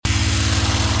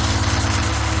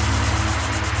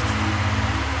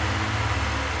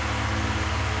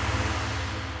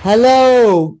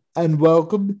Hello and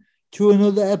welcome to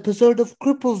another episode of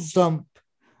Cripple Stump.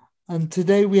 And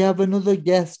today we have another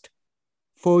guest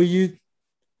for you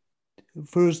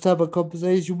for us to have a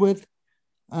conversation with.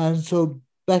 And so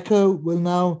Becca will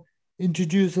now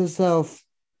introduce herself.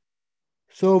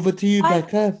 So over to you, Hi,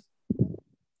 Becca.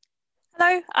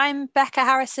 hello, I'm Becca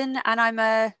Harrison and I'm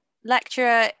a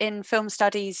lecturer in film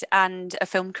studies and a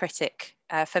film critic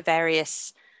for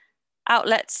various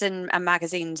outlets and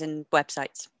magazines and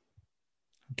websites.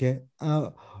 Okay.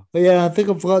 I think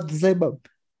I forgot to say, but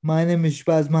my name is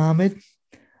Shbaz Mohammed.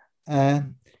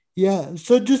 Um,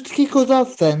 so just to kick us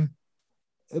off then,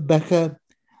 Becca,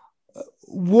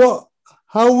 what,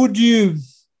 how would you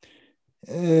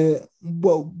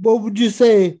what would you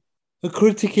say a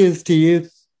critic is to you?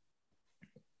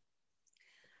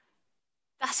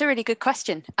 That's a really good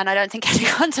question, and I don't think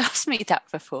anyone's asked me that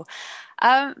before.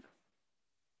 Um,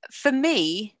 for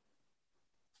me,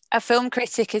 a film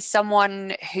critic is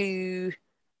someone who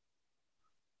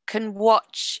can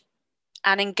watch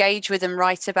and engage with and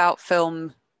write about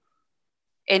film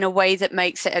in a way that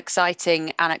makes it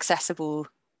exciting and accessible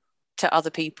to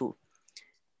other people.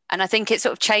 And I think it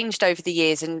sort of changed over the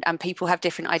years, and people have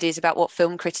different ideas about what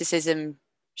film criticism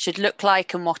should look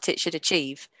like and what it should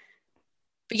achieve.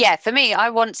 But yeah, for me,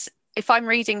 if I'm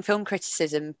reading film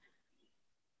criticism,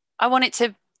 I want it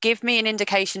to give me an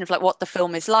indication of like what the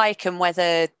film is like and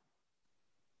whether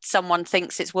someone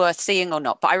thinks it's worth seeing or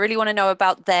not. But I really want to know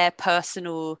about their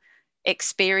personal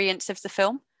experience of the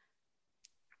film.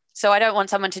 So I don't want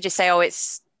someone to just say, "Oh,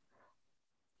 it's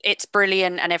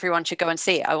brilliant and everyone should go and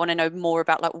see it." I want to know more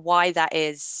about like why that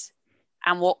is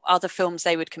and what other films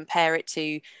they would compare it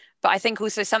to. But I think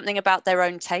also something about their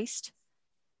own taste,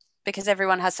 because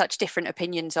everyone has such different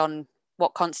opinions on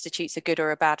what constitutes a good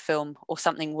or a bad film or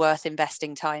something worth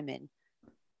investing time in,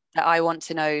 that I want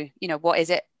to know, what is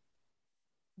it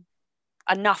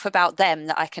enough about them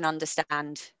that I can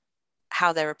understand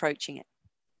how they're approaching it.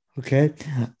 Okay,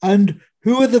 and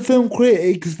who are the film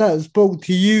critics that spoke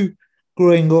to you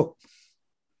growing up?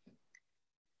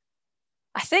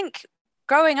 I think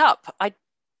growing up, I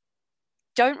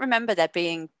don't remember there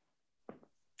being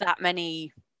that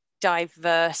many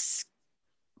diverse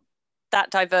that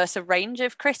diverse a range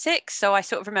of critics. So I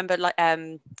sort of remember like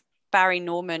Barry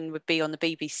Norman would be on the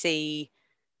BBC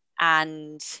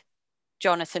and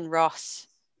Jonathan Ross.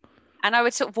 And I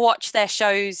would sort of watch their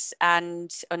shows and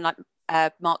like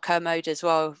Mark Kermode as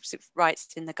well, sort of writes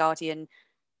in The Guardian.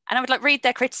 And I would like read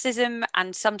their criticism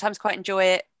and sometimes quite enjoy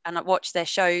it and like watch their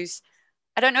shows.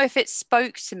 I don't know if it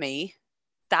spoke to me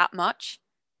that much,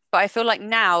 but I feel like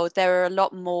now there are a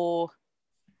lot more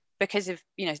because of,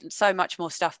 so much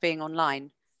more stuff being online.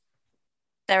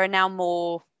 There are now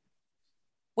more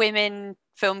women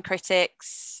film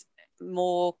critics,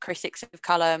 more critics of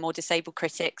color, more disabled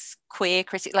critics, queer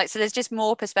critics. Like, so there's just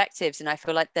more perspectives, and I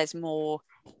feel like there's more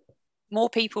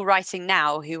people writing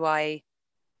now who I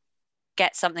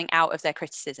get something out of their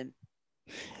criticism.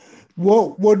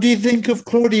 What do you think of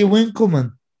Claudia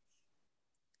Winkleman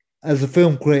as a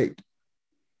film critic?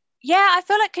 Yeah, I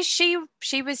feel like because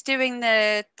she was doing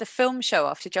the film show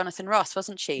after Jonathan Ross,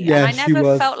 wasn't she? And Yeah, I she never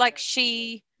was. felt like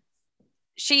she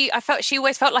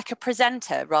always felt like a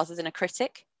presenter rather than a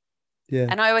critic. Yeah,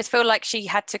 And I always feel like she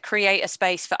had to create a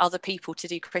space for other people to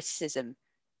do criticism,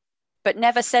 but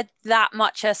never said that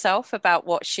much herself about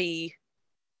what she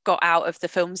got out of the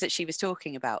films that she was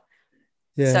talking about.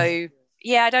 yeah, So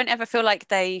yeah, I don't ever feel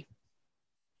like I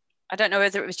don't know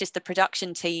whether it was just the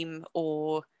production team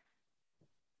or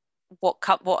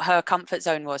what her comfort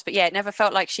zone was, but yeah, it never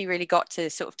felt like she really got to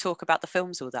sort of talk about the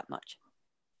films all that much.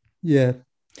 yeah.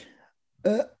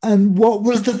 And what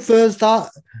was the first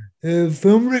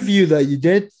film review that you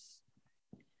did?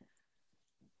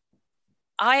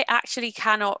 I actually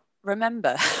cannot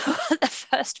remember what the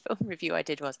first film review I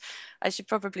did was. I should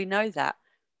probably know that.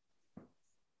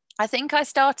 I think I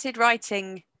started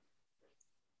writing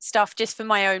stuff just for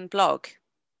my own blog,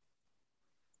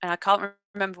 and I can't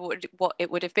remember what it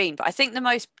would have been. But I think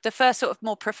the first sort of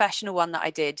more professional one that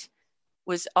I did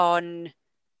was on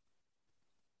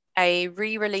a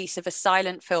re-release of a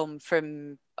silent film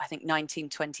from I think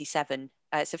 1927.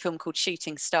 It's a film called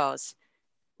Shooting Stars,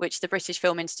 which the British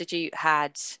Film Institute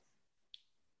had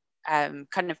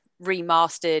kind of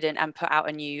remastered and put out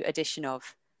a new edition of.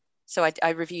 So I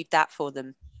reviewed that for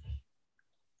them.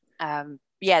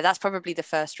 Yeah, that's probably the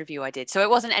first review I did. So it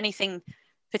wasn't anything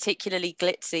particularly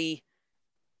glitzy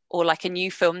or like a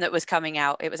new film that was coming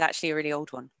out. It was actually a really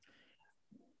old one.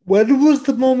 When was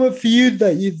the moment for you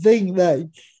that you think that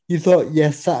you thought,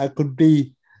 yes, that I could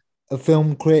be a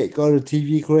film critic or a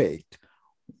TV critic?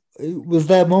 Was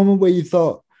there a moment where you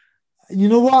thought, you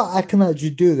know what? I can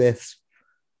actually do this.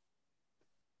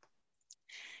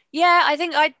 Yeah, I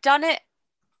think I'd done it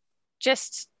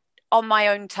just on my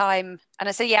own time. And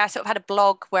I say, yeah, I sort of had a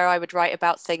blog where I would write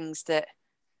about things that,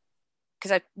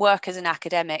 because I work as an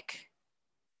academic,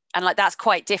 and like that's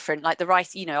quite different. Like the write,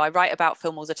 I write about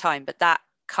film all the time, but that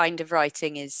kind of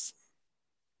writing is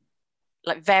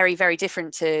like very, very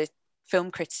different to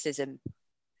film criticism.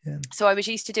 Yeah. So I was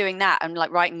used to doing that and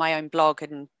like writing my own blog,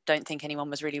 and don't think anyone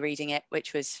was really reading it,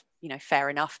 which was, fair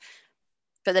enough.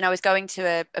 But then I was going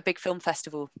to a big film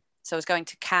festival. So I was going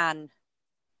to Cannes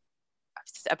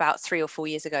about 3 or 4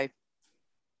 years ago.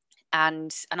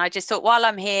 And I just thought, while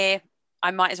I'm here,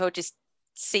 I might as well just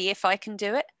see if I can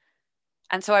do it.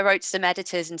 And so I wrote to some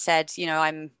editors and said,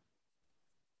 I'm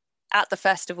at the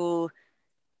festival.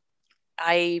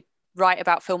 I write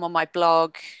about film on my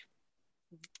blog.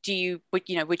 Would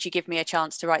you give me a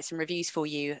chance to write some reviews for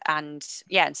you? And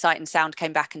yeah, and Sight and Sound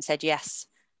came back and said yes.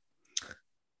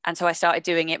 And so I started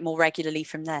doing it more regularly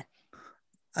from there.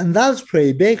 And that's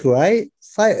pretty big, right?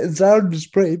 Sight and Sound is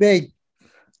pretty big.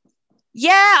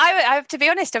 Yeah, I to be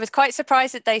honest, I was quite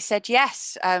surprised that they said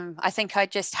yes. I think I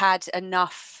just had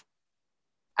enough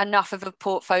of a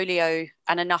portfolio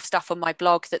and enough stuff on my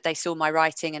blog that they saw my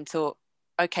writing and thought,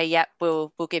 okay, yep,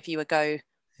 we'll give you a go.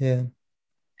 Yeah.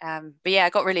 But yeah,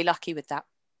 I got really lucky with that.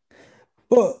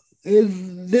 But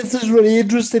this is really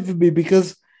interesting for me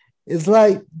because it's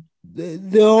like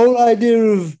the whole idea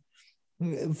of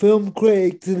film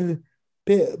critics and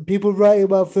people writing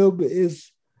about film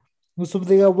is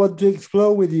something I want to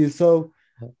explore with you. So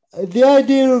the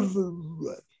idea of,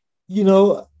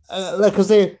 like I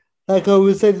say, like I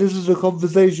was saying, this is a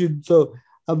conversation. So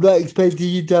I'm not expecting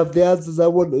you to have the answers. I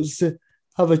want us to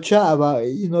have a chat about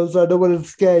it, so I don't want to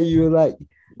scare you like,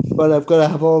 but I've got to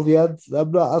have all the answers.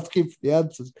 I'm not asking for the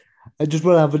answers. I just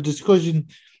want to have a discussion.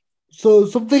 So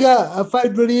something I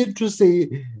find really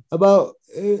interesting about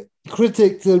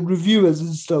critics and reviewers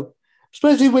and stuff,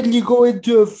 especially when you go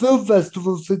into a film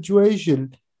festival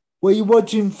situation where you're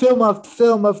watching film after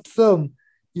film after film,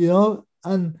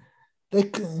 and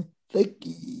like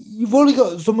you've only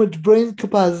got so much brain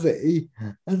capacity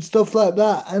and stuff like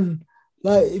that, and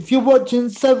like if you're watching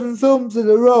 7 films in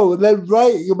a row and then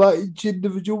writing about each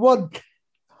individual one,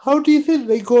 how do you think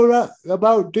they go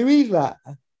about doing that?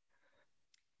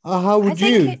 Or how I would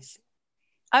think you? it's,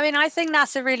 I think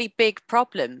that's a really big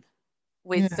problem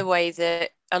with Yeah, the way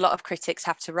that a lot of critics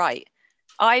have to write.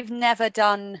 I've never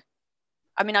done,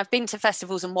 I've been to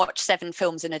festivals and watched 7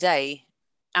 films in a day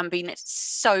and been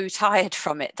so tired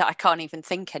from it that I can't even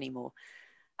think anymore.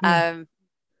 yeah,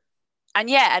 And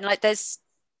yeah, and like there's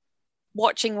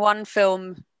watching one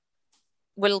film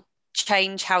will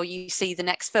change how you see the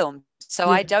next film. So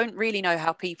yeah, I don't really know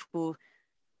how people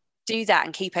do that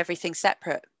and keep everything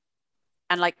separate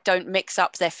and like don't mix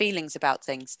up their feelings about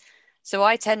things. So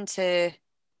I tend to,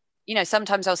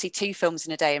 sometimes I'll see 2 films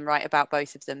in a day and write about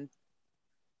both of them.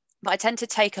 But I tend to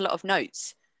take a lot of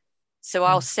notes. So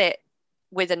I'll sit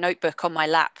with a notebook on my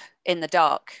lap in the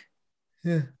dark,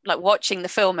 yeah, like watching the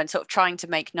film and sort of trying to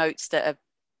make notes that are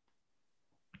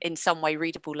in some way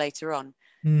readable later on.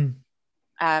 mm,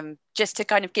 Just to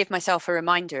kind of give myself a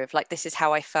reminder of like, this is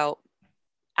how I felt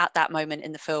at that moment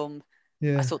in the film. I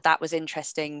yeah, thought that was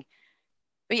interesting.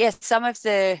 But yes, some of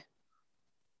Sight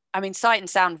and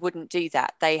Sound wouldn't do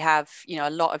that. They have, a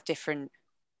lot of different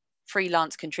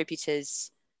freelance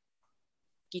contributors.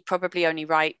 You'd probably only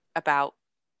write about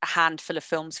a handful of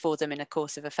films for them in a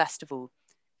course of a festival.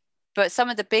 But some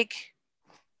of the big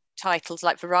titles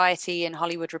like Variety and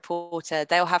Hollywood Reporter,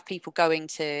 they'll have people going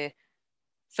to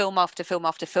film after film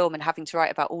after film and having to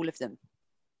write about all of them.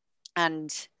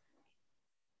 And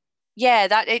yeah,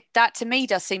 that to me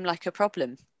does seem like a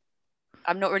problem.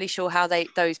 I'm not really sure how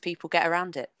those people get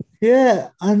around it. yeah.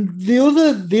 And the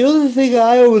other thing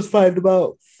I always find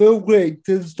about film critics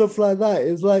and stuff like that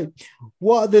is like,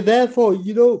 what are they there for?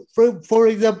 For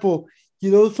example,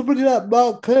 somebody like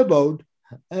Mark Kermode,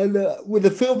 and with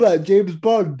a film like James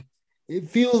Bond, it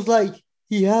feels like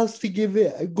he has to give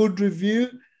it a good review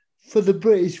for the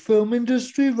British film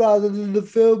industry rather than the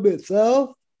film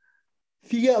itself.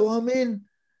 If you get what I mean?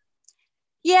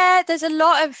 Yeah, there's a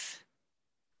lot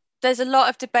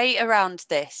of debate around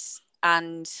this,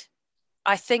 and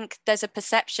I think there's a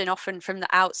perception often from the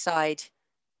outside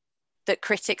that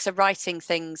critics are writing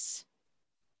things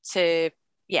to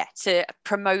to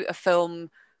promote a film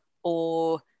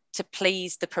or to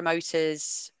please the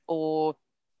promoters or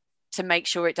to make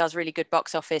sure it does really good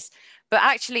box office. But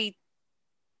actually,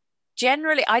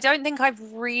 generally, I don't think I've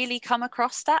really come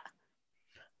across that.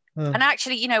 Uh, And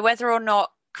actually, whether or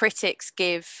not critics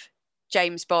give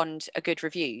James Bond a good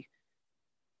review,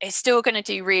 it's still going to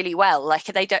do really well. Like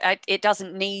it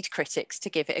doesn't need critics to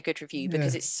give it a good review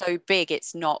because it's so big,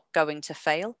 it's not going to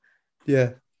fail.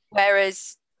 Yeah.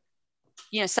 Whereas,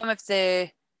 some of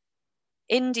the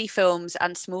indie films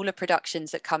and smaller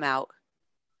productions that come out,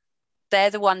 they're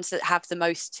the ones that have the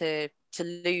most to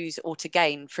lose or to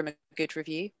gain from a good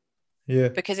review. Yeah.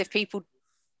 Because if people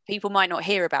might not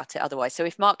hear about it otherwise. So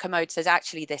if Mark Kermode says,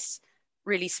 actually, this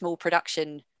really small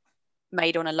production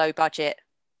made on a low budget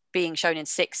being shown in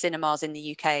 6 cinemas in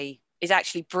the UK is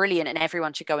actually brilliant and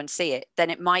everyone should go and see it, then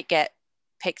it might get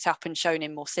picked up and shown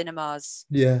in more cinemas.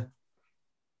 Yeah.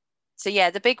 So yeah,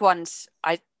 the big ones,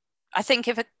 I think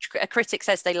if a critic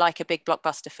says they like a big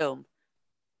blockbuster film,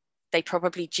 they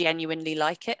probably genuinely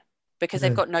like it because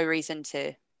they've got no reason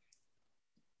to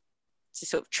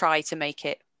sort of try to make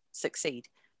it succeed.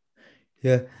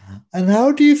 Yeah. And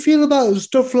how do you feel about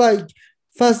stuff like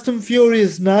Fast and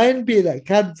Furious 9 being at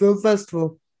Cannes Film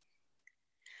Festival?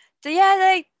 So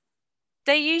yeah,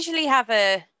 they usually have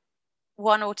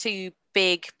one or two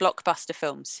big blockbuster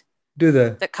films. Do they?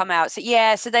 That come out. So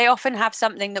yeah, so they often have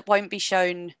something that won't be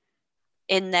shown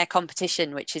in their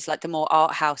competition, which is like the more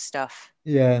art house stuff.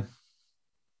 Yeah.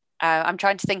 I'm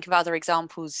trying to think of other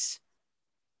examples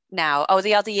now. Oh,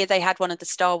 the other year they had one of the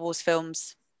Star Wars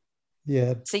films.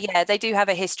 Yeah. So yeah, they do have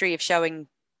a history of showing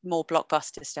more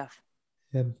blockbuster stuff.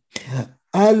 Yeah.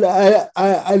 And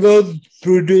I know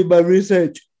through doing my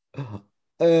research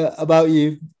about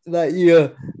you that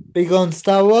you're big on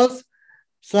Star Wars.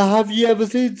 So have you ever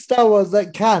seen Star Wars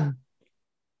at Cannes?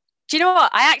 Do you know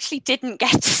what? I actually didn't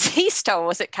get to see Star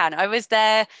Wars at Cannes. I was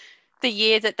there the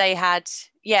year that they had,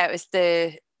 it was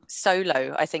the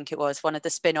Solo, I think it was, one of the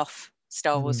spin-off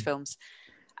Star Wars films.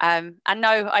 And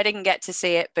no, I didn't get to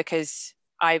see it because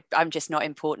I'm just not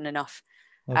important enough.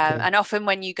 Okay. And often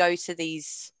when you go to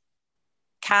these,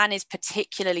 Cannes is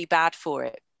particularly bad for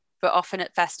it, but often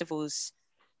at festivals,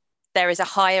 there is a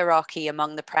hierarchy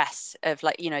among the press of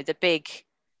like, the big,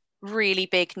 really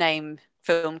big name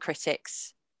film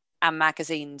critics and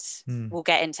magazines will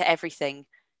get into everything.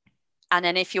 And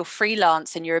then if you're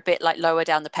freelance and you're a bit like lower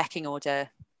down the pecking order,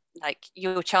 like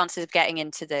your chances of getting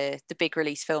into the big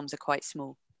release films are quite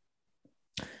small.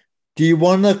 Do you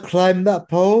want to climb that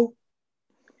pole?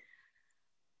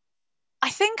 I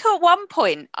think at one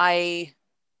point I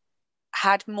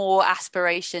had more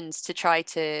aspirations to try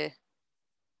to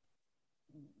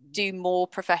do more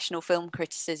professional film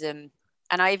criticism.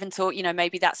 And I even thought,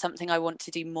 maybe that's something I want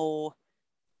to do more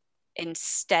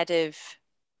instead of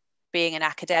being an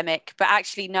academic. But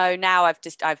actually, no, now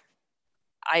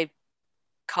I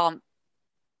can't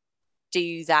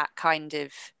do that kind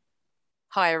of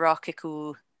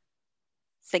hierarchical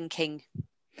thinking.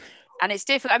 And it's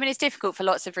difficult. I mean, it's difficult for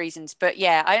lots of reasons. But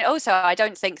yeah, I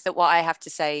don't think that what I have to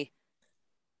say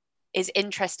is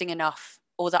interesting enough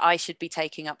or that I should be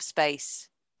taking up space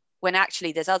when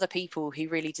actually there's other people who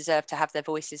really deserve to have their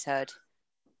voices heard.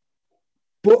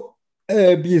 But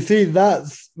you see,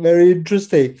 that's very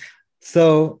interesting.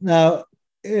 So now,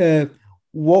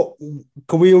 what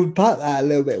can we unpack that a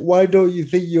little bit? Why don't you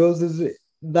think yours is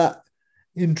that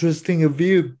interesting a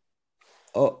view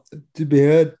to be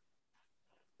heard?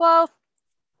 Well,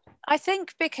 I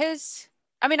think because,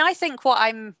 I think what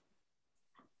I'm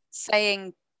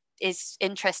saying is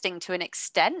interesting to an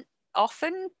extent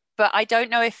often, but I don't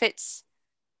know if it's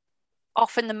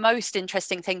often the most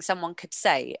interesting thing someone could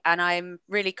say. And I'm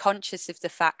really conscious of the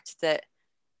fact that,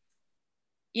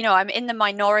 I'm in the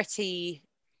minority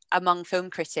among film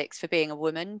critics for being a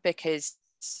woman, because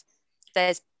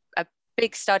there's a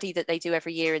big study that they do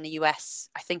every year in the US.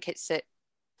 I think it's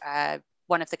at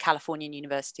one of the Californian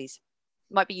universities,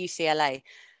 it might be UCLA.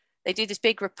 They do this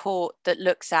big report that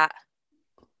looks at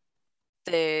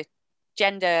the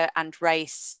gender and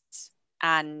race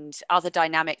and other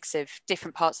dynamics of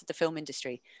different parts of the film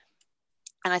industry.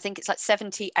 And I think it's like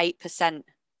 78%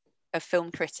 of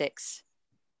film critics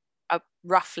are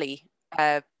roughly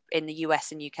in the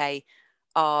US and UK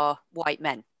are white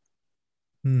men.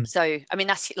 So,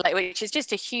 that's like, which is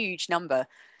just a huge number.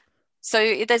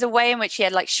 So there's a way in which,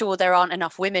 sure, there aren't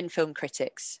enough women film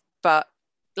critics, but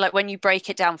like when you break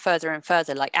it down further and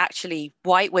further, like actually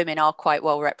white women are quite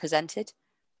well represented.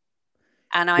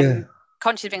 And I'm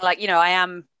conscious of being like, I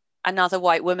am another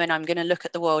white woman. I'm going to look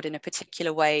at the world in a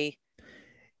particular way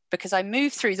because I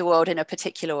move through the world in a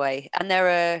particular way. And there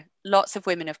are lots of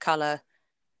women of color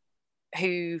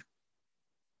who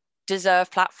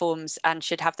deserve platforms and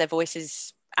should have their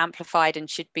voices amplified and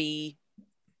should be,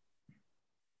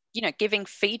 giving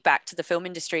feedback to the film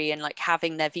industry and like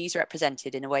having their views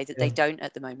represented in a way that they don't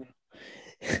at the moment.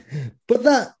 But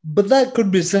that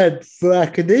could be said for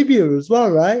academia as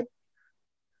well, right?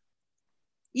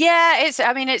 Yeah, it's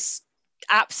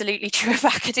absolutely true of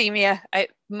academia.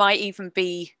 It might even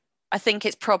be, I think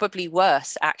it's probably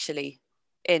worse actually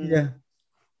in Yeah,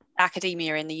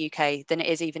 academia in the UK than it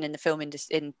is even in the film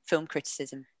industry, in film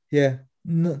criticism. yeah.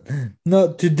 Not,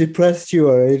 not to depress you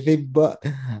or anything, but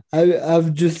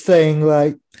I'm just saying,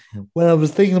 like, when I was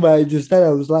thinking about it just then,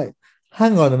 I was like,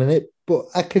 hang on a minute, but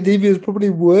academia is probably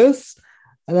worse.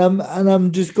 And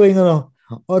I'm just going on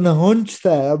a hunch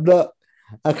there.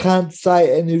 I can't cite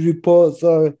any reports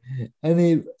or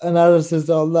any analysis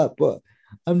on that, but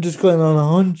I'm just going on a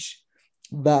hunch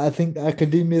that I think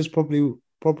academia is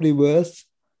probably worse.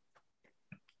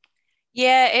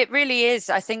 Yeah, it really is.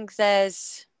 I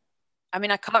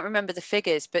can't remember the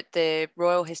figures, but the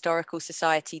Royal Historical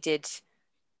Society did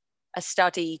a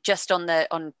study just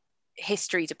on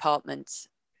history departments,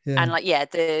 and Yeah, like, yeah,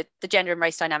 the gender and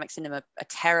race dynamics in them are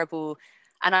terrible.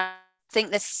 And I think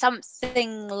there's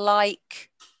something like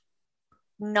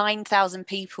 9,000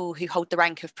 people who hold the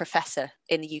rank of professor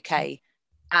in the UK,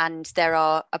 and there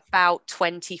are about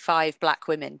 25 black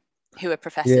women who are yeah.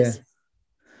 professors.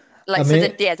 I Like, so mean,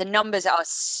 that, yeah, the numbers are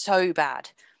so bad.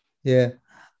 yeah.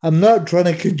 I'm not trying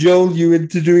to cajole you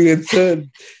into doing a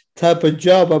certain type of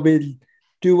job. I mean,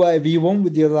 do whatever you want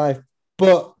with your life.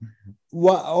 But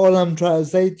what all I'm trying to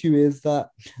say to you is that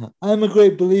I'm a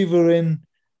great believer in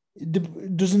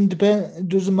it doesn't depend. It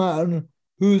doesn't matter on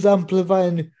who's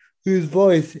amplifying whose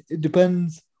voice. It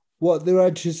depends what they're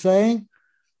actually saying,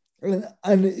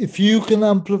 and if you can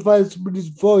amplify somebody's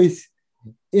voice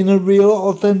in a real,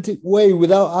 authentic way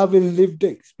without having lived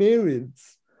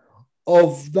experience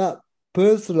of that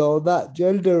person or that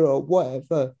gender or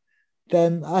whatever,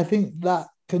 then I think that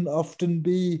can often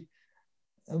be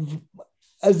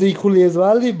as equally as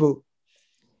valuable,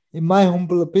 in my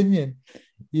humble opinion.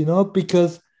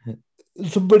 Because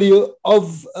somebody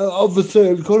of a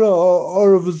certain color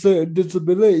or of a certain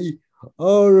disability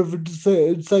or of a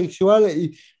certain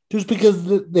sexuality, just because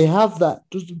they have that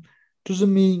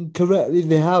doesn't mean correctly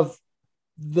they have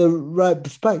the right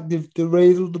perspective to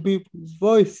raise other people's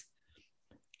voice.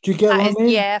 Do you get That what is, I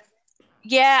mean? yeah,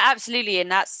 yeah, absolutely.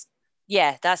 And that's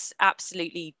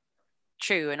absolutely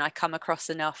true. And I come across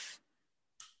enough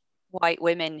white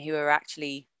women who are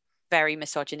actually very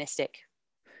misogynistic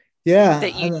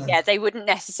that Yeah, you, yeah, they wouldn't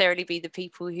necessarily be the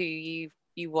people who you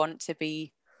want to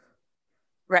be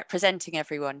representing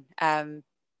everyone.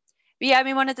 But yeah, I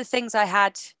mean, one of the things I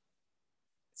had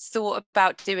thought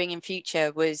about doing in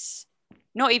future was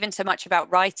not even so much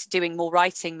about doing more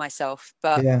writing myself,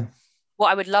 but yeah, what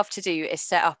I would love to do is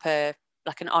set up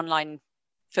an online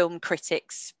film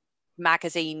critics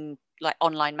magazine, like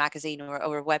online magazine or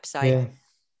a website yeah.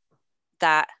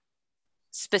 that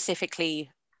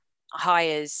specifically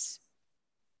hires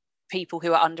people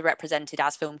who are underrepresented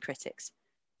as film critics,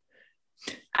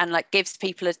 and like gives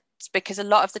people because a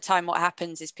lot of the time what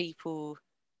happens is people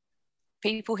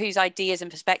whose ideas and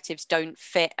perspectives don't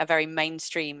fit a very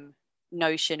mainstream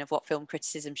notion of what film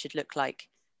criticism should look like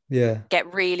Yeah.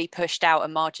 get really pushed out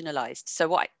and marginalized.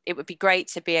 So it would be great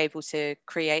to be able to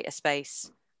create a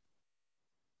space.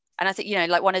 And I think,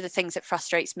 like, one of the things that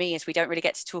frustrates me is we don't really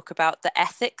get to talk about the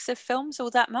ethics of films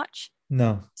all that much.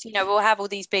 No. So, we'll have all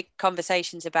these big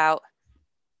conversations about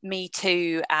Me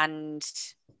Too and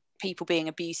people being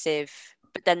abusive.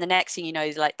 But then the next thing you know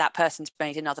is like that person's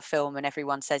made another film and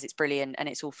everyone says it's brilliant and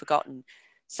it's all forgotten.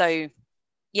 So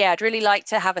yeah, I'd really like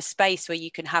to have a space where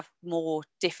you can have more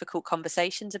difficult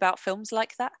conversations about films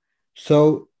like that.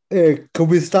 So, can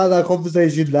we start that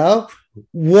conversation now?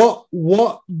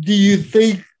 What do you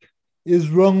think is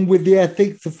wrong with the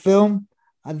ethics of film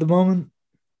at the moment,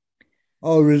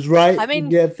 or is right I with mean,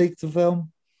 the ethics of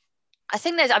film?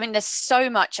 there's so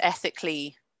much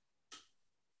ethically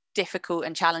difficult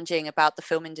and challenging about the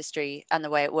film industry and the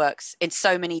way it works in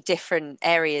so many different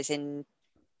areas, in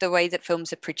the way that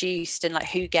films are produced and like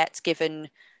who gets given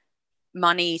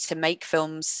money to make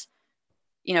films.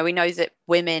 We know that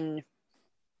women,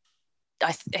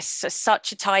 it's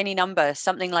such a tiny number,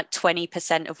 something like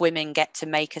 20% of women get to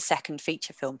make a second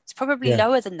feature film. It's probably Yeah,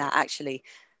 lower than that actually.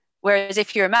 Whereas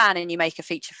if you're a man and you make a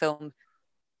feature film,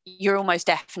 you're almost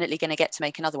definitely going to get to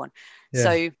make another one. yeah.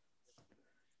 So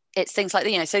it's things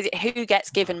like, so who gets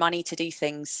given money to do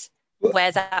things, Well,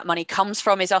 where that money comes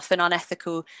from is often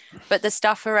unethical. But the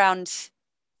stuff around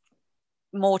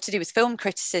more to do with film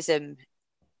criticism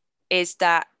is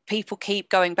that people keep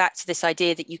going back to this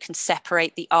idea that you can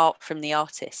separate the art from the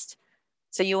artist.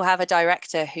 So you'll have a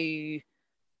director who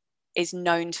is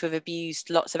known to have abused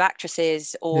lots of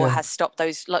actresses or yeah, has stopped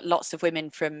those lots of women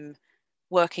from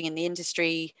working in the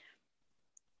industry.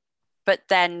 but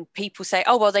then people say,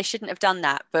 oh, well, they shouldn't have done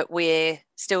that, but we're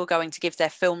still going to give their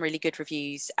film really good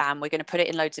reviews, and we're going to put it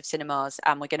in loads of cinemas,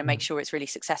 and we're going to make sure it's really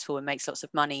successful and makes lots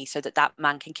of money so that that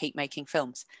man can keep making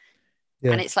films.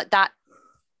 Yeah. And it's like that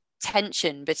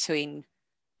tension between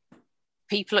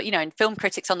people, you know, and film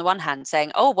critics on the one hand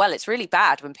saying, oh, well, it's really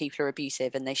bad when people are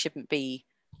abusive and they shouldn't be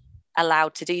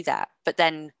allowed to do that. But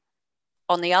then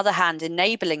on the other hand,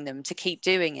 enabling them to keep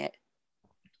doing it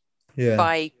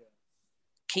by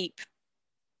keep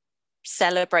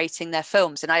celebrating their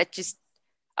films. And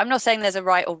I'm not saying there's a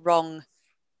right or wrong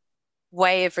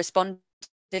way of responding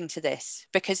to this,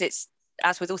 because it's,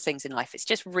 as with all things in life, it's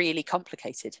just really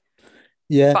complicated.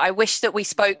 Yeah. But I wish that we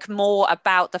spoke more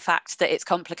about the fact that it's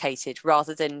complicated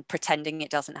rather than pretending it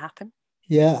doesn't happen.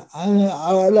 Yeah,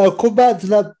 I'll come back to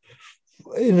that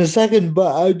in a second,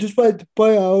 but I just wanted to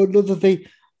point out another thing,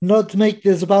 not to make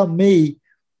this about me,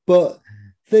 but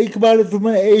think about it from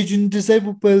an Asian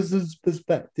disabled person's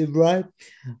perspective, right?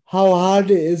 How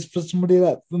hard it is for somebody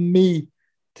like for me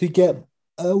to get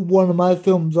one of my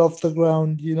films off the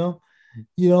ground, you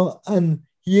know, and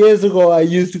years ago I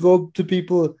used to go up to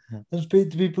people and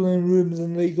speak to people in rooms,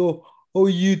 and they go, "Oh,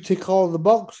 you tick all the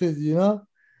boxes," you know,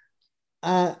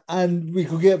 and we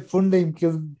could get funding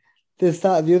because this,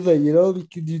 that, the other, you know,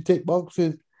 because you tick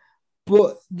boxes,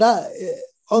 but that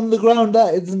on the ground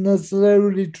that isn't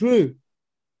necessarily true.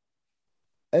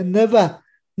 It never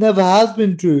has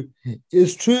been true.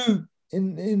 It's true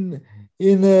in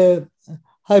a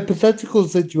hypothetical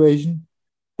situation,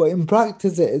 but in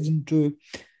practice it isn't true,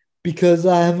 because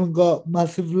I haven't got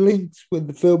massive links with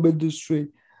the film industry,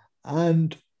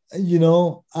 and you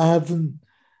know, I haven't,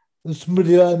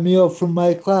 somebody like me or from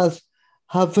my class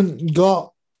haven't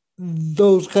got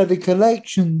those kind of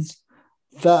connections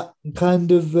that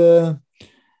kind of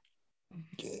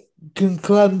can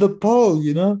climb the pole,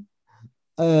 you know.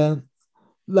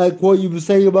 Like what you were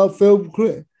saying about film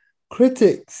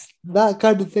critics, that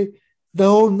kind of thing. The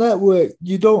whole network.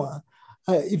 You don't,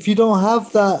 if you don't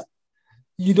have that,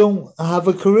 you don't have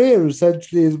a career.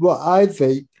 Essentially, is what I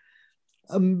think.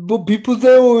 But people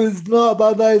say, "Oh, it's not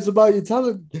about that. It's about your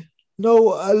talent."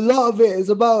 No, a lot of it is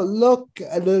about luck,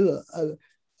 and a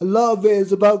lot of it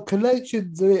is about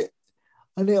connections,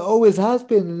 and it always has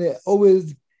been,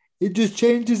 and it just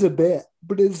changes a bit,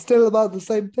 but it's still about the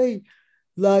same thing.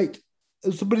 Like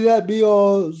somebody like me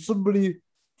or somebody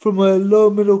from a low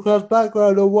middle class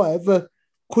background or whatever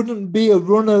couldn't be a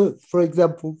runner, for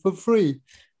example, for free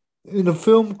in a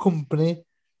film company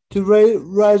to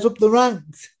rise up the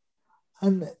ranks.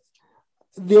 And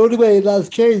the only way that's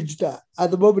changed at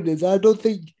the moment is I don't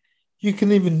think you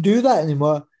can even do that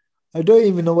anymore. I don't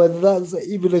even know whether that's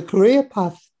even a career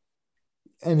path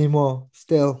anymore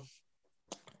still.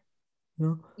 You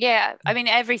know? Yeah, I mean,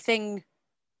 everything.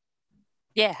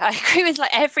 Yeah, I agree with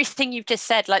like everything you've just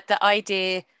said. Like the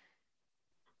idea,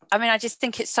 I mean, I just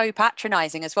think it's so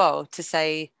patronizing as well to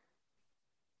say,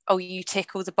 oh, you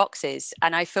tick all the boxes.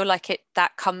 And I feel like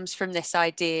that comes from this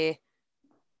idea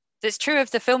that's true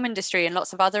of the film industry and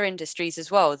lots of other industries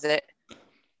as well, that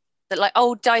like,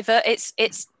 oh,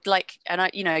 it's like, and I,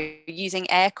 you know, using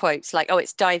air quotes, like, oh,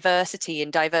 it's diversity,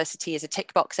 and diversity is a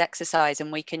tick box exercise, and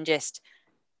we can just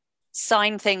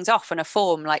sign things off on a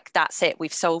form, like that's it,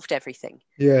 we've solved everything.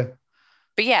 Yeah.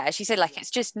 But yeah, as you said, like, it's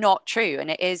just not true,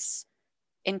 and it is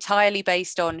entirely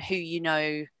based on who you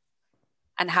know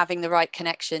and having the right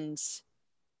connections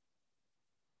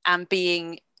and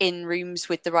being in rooms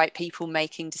with the right people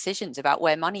making decisions about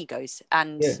where money goes.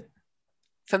 And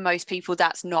for most people,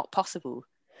 that's not possible.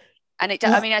 And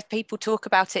I mean, as people talk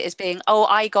about it as being, oh,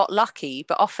 I got lucky,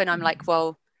 but often I'm like,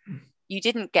 well, you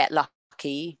didn't get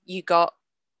lucky. You got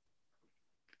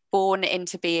born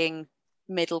into being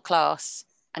middle class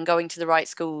and going to the right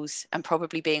schools and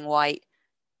probably being white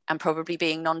and probably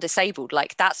being non-disabled.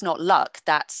 Like, that's not luck.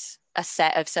 That's a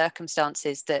set of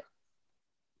circumstances that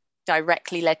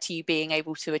directly led to you being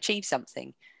able to achieve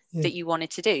something that you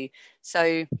wanted to do.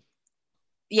 So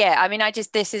yeah, I mean,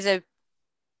 this is a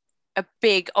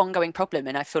big ongoing problem,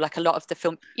 and I feel like a lot of the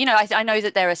film, you know, I know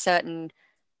that there are certain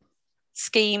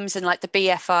schemes, and like the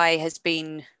BFI has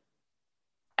been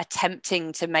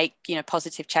attempting to make, you know,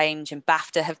 positive change, and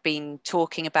BAFTA have been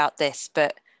talking about this,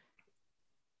 but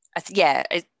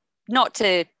not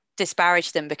to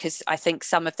disparage them, because I think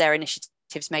some of their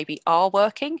initiatives maybe are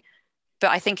working,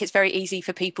 but I think it's very easy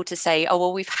for people to say, oh,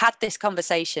 well, we've had this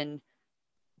conversation,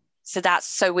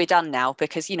 so we're done now,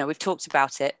 because, you know, we've talked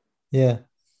about it. Yeah.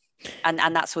 And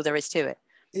that's all there is to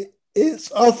it.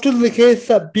 It's often the case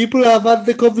that people have had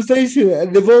the conversation,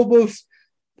 and they've almost,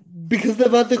 because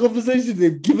they've had the conversation,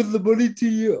 they've given the money to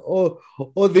you,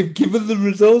 or they've given the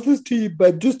resources to you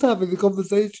by just having the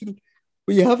conversation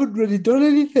but you haven't really done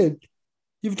anything.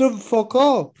 You've done fuck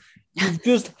all. You've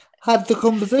just had the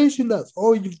conversation. That's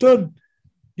all you've done,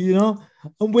 you know.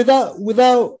 And without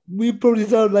we probably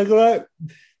sound like right,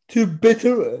 too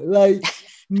bitter, like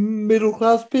middle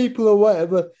class people or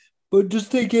whatever. But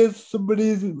just in case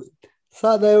somebody's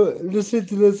sat there listening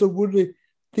to this and wondering,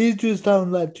 these just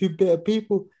sound like two bitter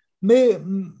people.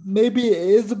 Maybe it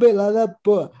is a bit like that,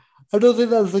 but I don't think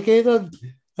that's the case.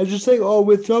 I just think all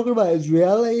we're talking about is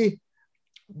reality.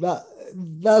 That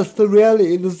that's the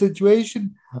reality of the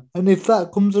situation. And if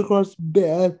that comes across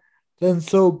bitter, then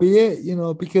so be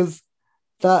it, because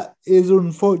that is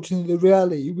unfortunately the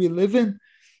reality we live in.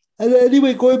 And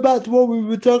anyway, going back to what we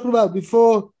were talking about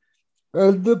before,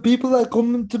 the people that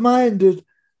come to mind is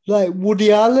like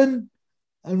Woody Allen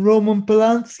and Roman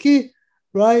Polanski,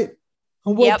 right?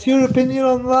 And Yep. what's your opinion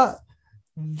on that?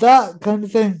 That kind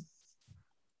of thing.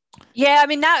 Yeah, I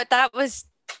mean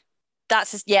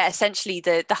that's essentially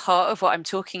the heart of what I'm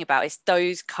talking about, is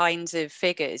those kinds of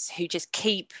figures who just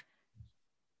keep.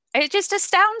 It just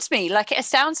astounds me. Like, it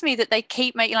astounds me that they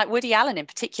keep making, like Woody Allen in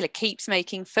particular, keeps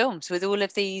making films with all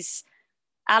of these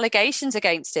allegations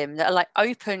against him that are like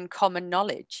open common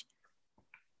knowledge.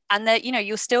 And that,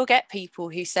 you'll still get people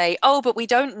who say, oh, but we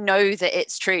don't know that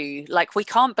it's true. Like, we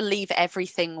can't believe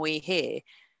everything we hear.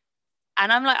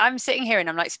 And I'm sitting here and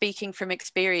I'm like, speaking from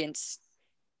experience,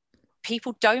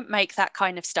 people don't make that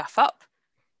kind of stuff up.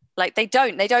 Like, they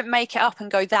don't make it up and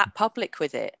go that public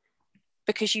with it,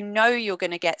 because you're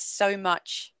going to get so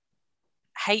much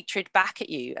hatred back at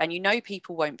you, and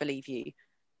people won't believe you.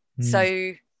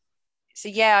 So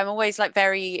yeah, I'm always like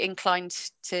very inclined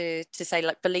to say,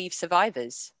 like, believe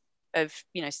survivors of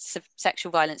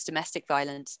sexual violence, domestic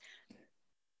violence.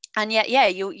 And yet, yeah,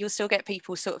 you'll still get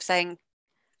people sort of saying,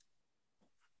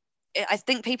 I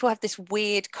think people have this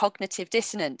weird cognitive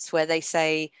dissonance where they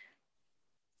say,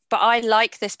 but I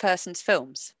like this person's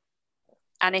films,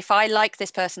 and if I like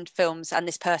this person's films and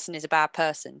this person is a bad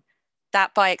person,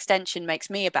 that by extension makes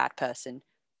me a bad person,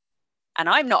 and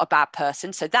I'm not a bad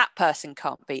person, so that person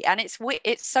can't be. And it's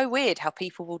so weird how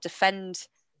people will defend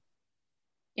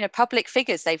public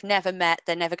figures they've never met.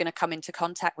 They're never going to come into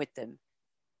contact with them.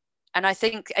 And I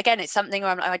think, again, it's something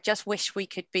where I just wish we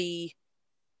could be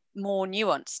more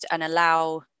nuanced and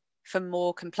allow for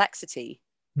more complexity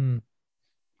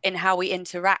in how we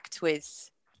interact with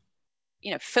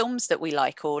films that we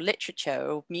like, or literature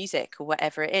or music or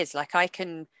whatever it is. Like, I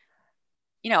can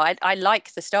I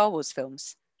like the Star Wars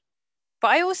films, but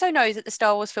I also know that the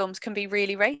Star Wars films can be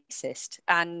really racist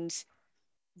and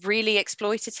really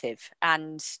exploitative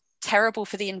and terrible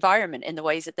for the environment in the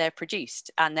ways that they're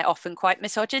produced. And they're often quite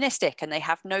misogynistic, and they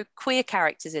have no queer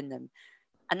characters in them,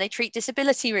 and they treat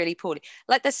disability really poorly.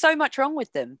 Like, there's so much wrong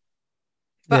with them.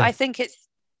 But I think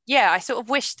I sort of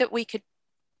wish that we could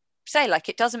say, like,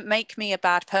 it doesn't make me a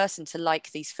bad person to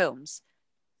like these films,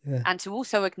 and to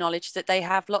also acknowledge that they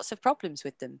have lots of problems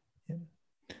with them.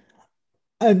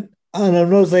 And I'm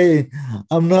not saying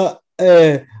I'm not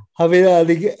having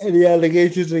any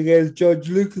allegations against George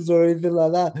Lucas or anything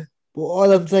like that. But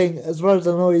all I'm saying, as far as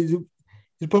I know, he's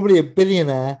probably a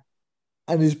billionaire,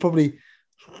 and he's probably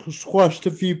squashed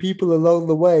a few people along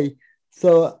the way.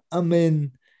 So I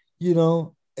mean,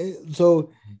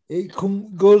 so it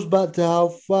goes back to how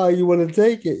far you want to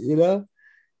take it,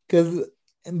 because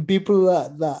people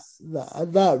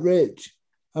that rich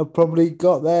have probably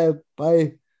got there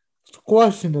by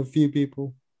squashing a few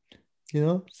people.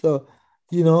 So,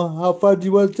 how far do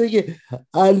you want to take it?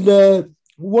 And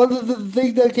one of the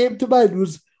things that came to mind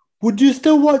was, would you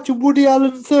still watch a Woody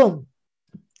Allen film?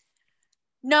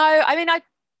 No, I mean,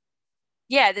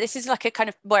 this is like a kind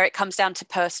of where it comes down to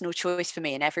personal choice for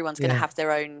me, and everyone's going to have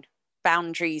their own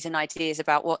boundaries and ideas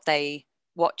about what they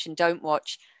watch and don't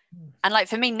watch. And like,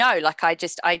 for me, no, like, I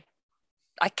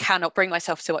cannot bring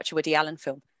myself to watch a Woody Allen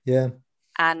film. Yeah.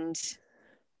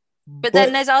 But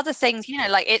then there's other things,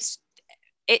 like, it's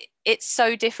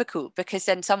so difficult, because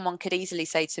then someone could easily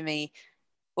say to me,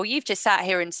 well, you've just sat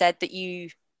here and said that you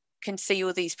can see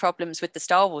all these problems with the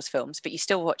Star Wars films, but you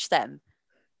still watch them.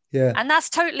 Yeah. And that's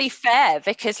totally fair,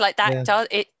 because like that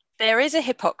there is a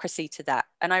hypocrisy to that,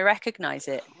 and I recognize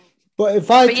it. But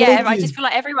if I I just feel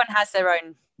like everyone has their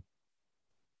own.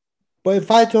 But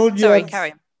if I told you, sorry,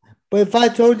 carry on. But if I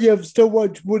told you I've still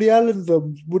watched Woody Allen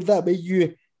films, would that make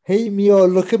you hate me or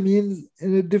look at me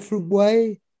in a different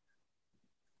way?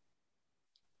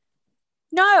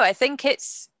 No, I think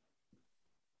it's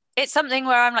something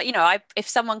where I'm like, if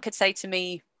someone could say to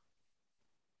me,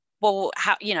 well,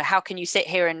 how can you sit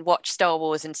here and watch Star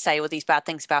Wars and say all these bad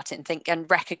things about it and think and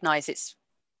recognize it's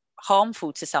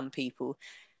harmful to some people?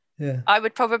 Yeah. I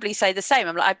would probably say the same.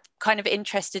 I'm kind of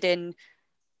interested in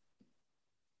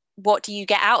what do you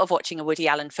get out of watching a Woody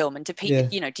Allen film, and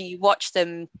Yeah. do you watch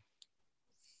them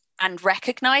and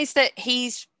recognize that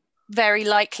he's very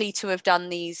likely to have done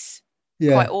these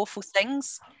quite Yeah. awful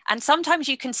things? And sometimes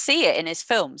you can see it in his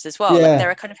films as well. Like there Yeah.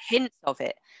 are kind of hints of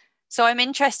it. So I'm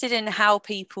interested in how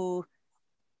people I,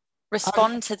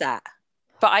 respond to that.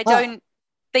 But I I, don't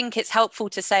think it's helpful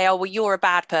to say, oh, well, you're a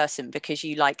bad person because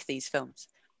you like these films.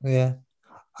 yeah.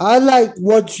 I like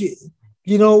watching,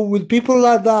 with people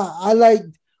like that, I like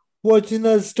watching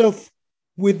their stuff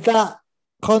with that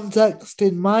context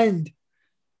in mind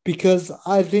because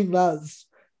I think that's,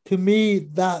 to me,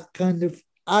 that kind of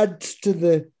adds to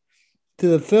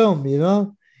the film, you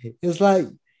know? It's like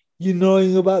you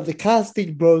knowing about the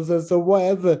casting process or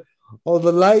whatever, or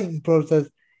the lighting process.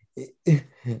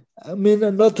 I mean,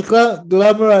 not to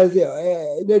glamorize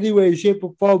it in any way, shape,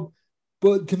 or form,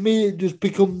 but to me, it just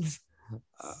becomes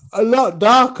a lot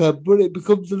darker, but it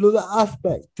becomes another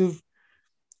aspect of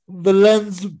the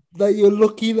lens that you're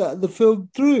looking at the film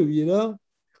through, you know?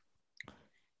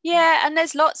 Yeah, and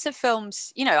there's lots of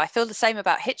films, I feel the same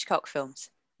about Hitchcock films.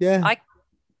 Yeah, I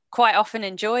quite often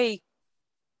enjoy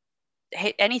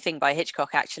anything by Hitchcock,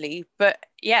 actually. But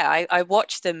yeah, I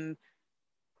watch them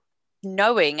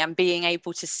knowing and being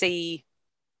able to see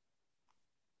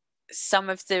some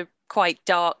of the quite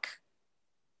dark,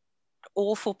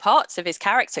 awful parts of his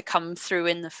character come through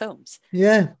in the films.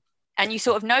 yeah, And you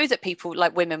sort of know that people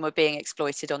like women were being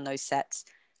exploited on those sets.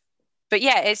 But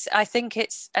yeah, I think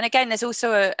and again, there's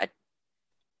also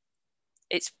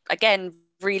it's again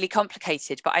really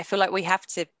complicated, but I feel like we have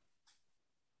to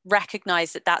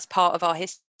recognize that that's part of our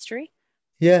history.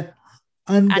 yeah.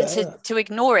 And And to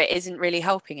ignore it isn't really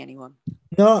helping anyone.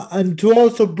 no, and to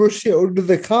also brush it under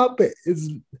the carpet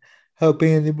isn't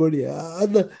helping anybody. I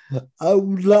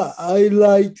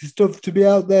like stuff to be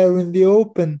out there in the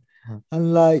open,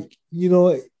 and like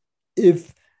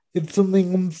if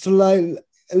something comes to light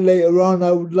later on,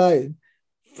 I would like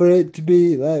for it to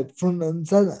be like front and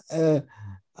center,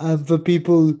 and for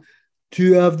people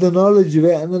to have the knowledge of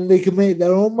it, and then they can make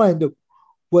their own mind up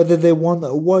whether they want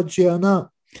to watch it or not.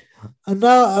 And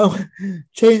now I'm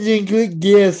changing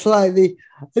gear slightly.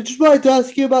 I just wanted to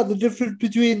ask you about the difference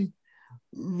between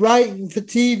writing for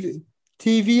TV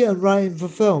and writing for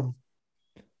film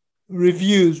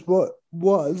reviews.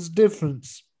 What is the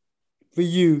difference for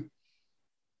you?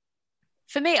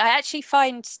 For me, I actually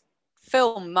find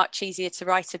film much easier to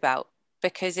write about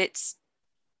because it's,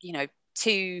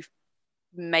 2,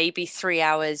 maybe 3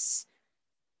 hours.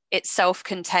 It's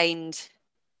self-contained,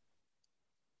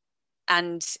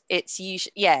 and it's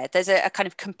usually, yeah, there's a kind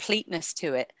of completeness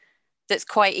to it that's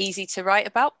quite easy to write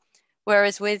about.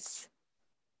 Whereas with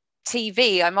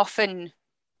TV, I'm often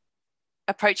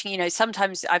approaching,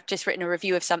 sometimes I've just written a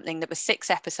review of something that was 6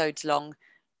 episodes long,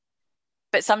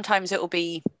 but sometimes it will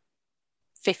be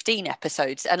 15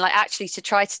 episodes. And like actually to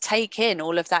try to take in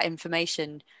all of that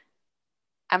information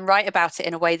and write about it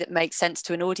in a way that makes sense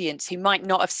to an audience who might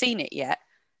not have seen it yet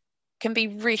can be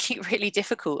really, really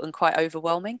difficult and quite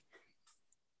overwhelming.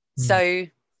 Hmm. So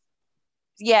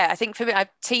yeah, I think for me,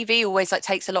 TV always like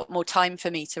takes a lot more time for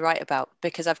me to write about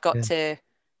because I've got Yeah, to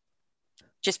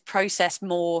just process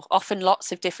more, often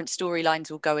lots of different storylines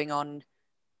all going on,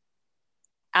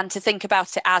 and to think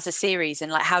about it as a series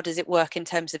and like how does it work in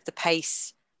terms of the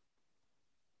pace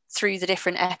through the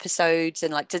different episodes,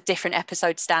 and like do different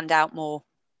episodes stand out more.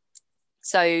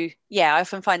 So yeah, I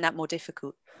often find that more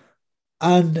difficult.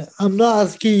 and I'm not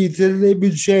asking you to live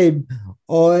in shame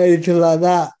or anything like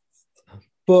that,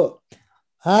 but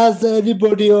has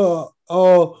anybody or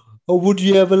would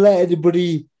you ever let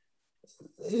anybody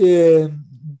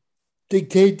um,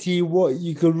 dictate to you what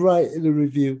you could write in a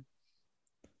review?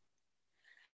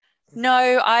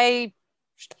 No, I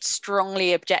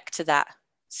strongly object to that.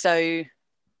 So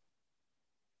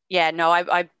yeah, no,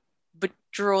 I would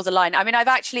draw the line. I mean, I've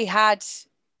actually had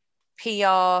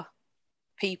PR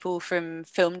people from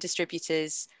film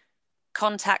distributors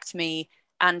contact me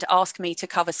and ask me to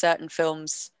cover certain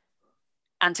films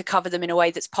and to cover them in a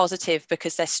way that's positive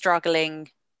because they're struggling.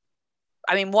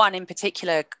 I mean, one in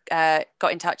particular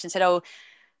got in touch and said, oh,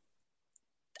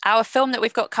 our film that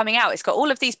we've got coming out, it's got all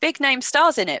of these big name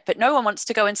stars in it, but no one wants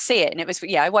to go and see it. And it was,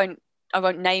 yeah, I won't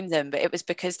name them, but it was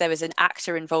because there was an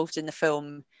actor involved in the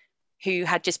film who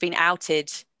had just been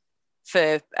outed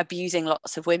for abusing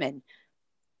lots of women.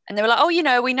 And they were like,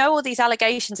 oh, we know all these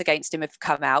allegations against him have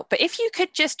come out, but if you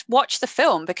could just watch the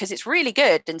film because it's really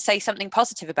good and say something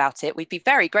positive about it, we'd be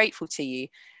very grateful to you.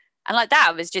 And like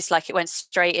that was just like it went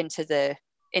straight into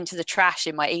the trash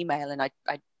in my email, and I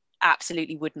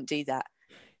absolutely wouldn't do that.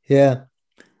 Yeah.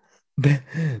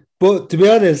 But to be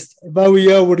honest, if I were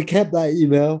you, I would have kept that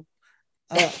email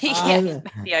Yeah, and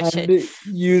maybe I should.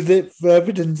 use it for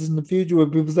evidence in the future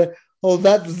when people say, "Oh,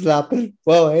 that doesn't happen."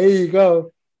 Well, here you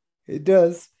go. It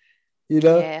does, you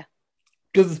know, Yeah.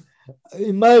 because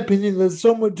in my opinion, there's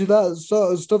so much of that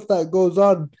sort of stuff that goes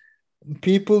on.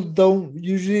 People don't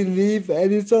usually leave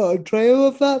any sort of trail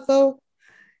of that, though.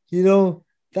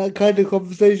 That kind of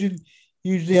conversation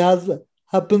usually has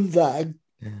happens at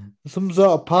some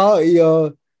sort of party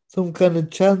or some kind of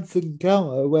chance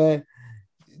encounter where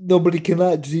nobody can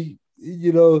actually,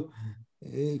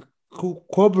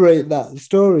 corroborate that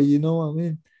story. You know what I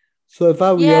mean? So if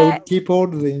I were you, I Yeah, would keep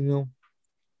hold of it.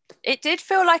 it did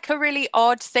feel like a really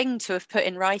odd thing to have put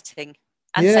in writing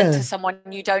and sent to Yeah, someone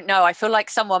you don't know. I feel like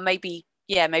someone maybe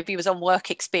was on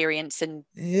work experience and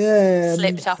yeah,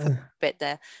 slipped up a bit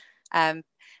there. Um,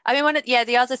 I mean,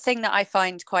 the other thing that I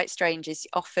find quite strange is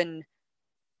often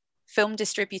film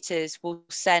distributors will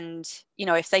send,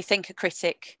 if they think a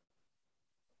critic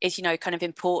is, kind of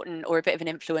important or a bit of an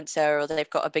influencer or they've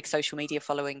got a big social media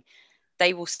following,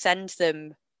 they will send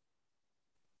them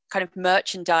kind of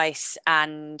merchandise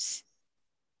and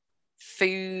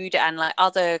food and like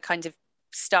other kinds of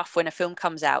stuff when a film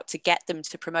comes out to get them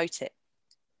to promote it,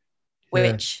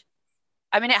 yeah, which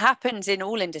I mean it happens in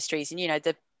all industries.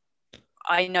 And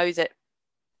I know that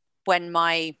when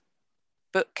my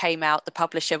book came out, the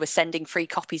publisher was sending free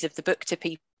copies of the book to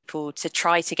people to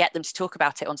try to get them to talk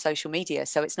about it on social media.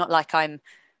 So it's not like I'm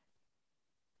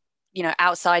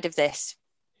outside of this.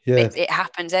 yeah, It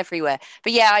happens everywhere.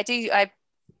 But yeah, I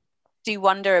do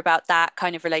wonder about that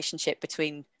kind of relationship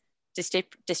between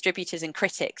distributors and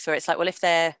critics, where it's like, well, if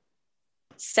they're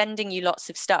sending you lots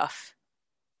of stuff,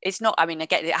 it's not, I mean,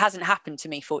 again, it hasn't happened to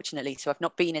me, fortunately, so I've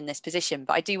not been in this position,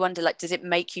 but I do wonder, like, does it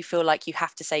make you feel like you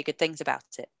have to say good things about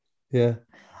it? yeah.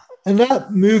 And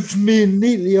that moves me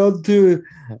neatly on to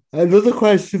another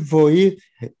question for you.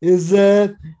 Is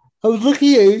I was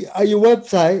looking at your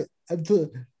website and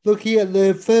looking at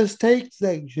the first take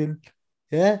section.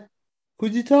 Yeah,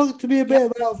 could you talk to me a Yep.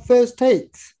 bit about first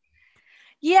takes?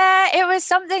 Yeah, it was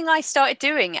something I started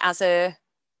doing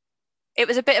it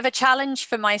was a bit of a challenge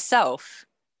for myself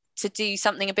to do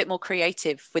something a bit more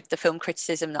creative with the film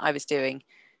criticism that I was doing.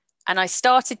 And I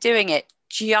started doing it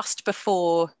just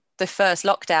before the first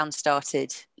lockdown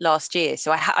started last year.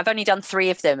 So I've only done 3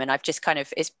 of them, and I've just kind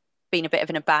of, it's been a bit of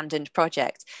an abandoned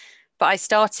project. But I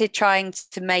started trying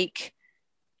to make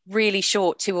really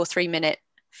short 2 or 3 minute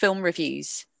film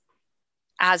reviews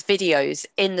as videos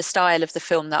in the style of the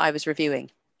film that I was reviewing.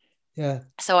 Yeah,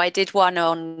 So I did one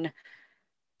on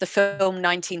the film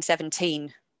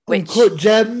 1917, which, Uncut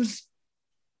Gems.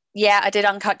 yeah, I did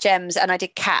Uncut Gems and I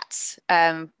did Cats,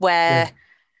 Yeah, where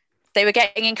they were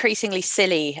getting increasingly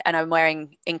silly and I'm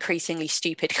wearing increasingly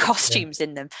stupid yeah, costumes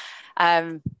in them.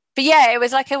 Um, but yeah, it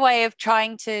was like a way of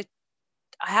trying to.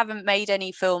 I haven't made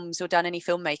any films or done any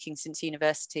filmmaking since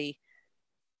university,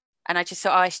 and I just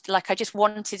thought I just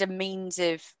wanted a means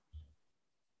of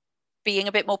being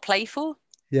a bit more playful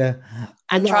yeah.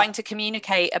 and And I, trying to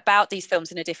communicate about these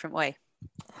films in a different way.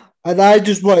 and I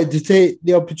just wanted to take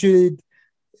the opportunity.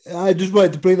 I just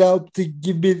wanted to bring that up to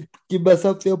give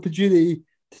myself the opportunity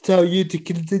to tell you to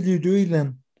continue doing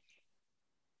them.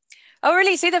 Oh,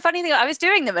 really? See, the funny thing, I was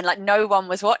doing them and like no one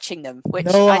was watching them, which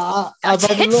No, I I've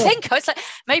had a did lot. think I was like,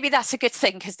 maybe that's a good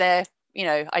thing because they're,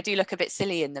 I do look a bit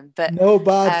silly in them. But No,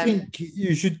 but I um, think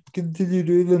you should continue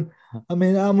doing them. I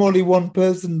mean, I'm only one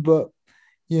person, but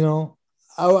you know,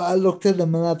 I looked at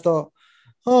them and I thought,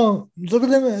 oh,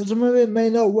 some of it may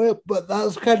not work, but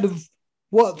that's kind of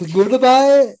what's good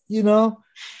about it,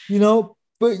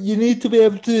 But you need to be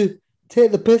able to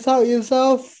take the piss out of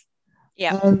yourself,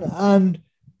 yeah, and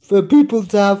for people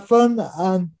to have fun,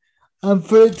 and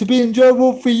for it to be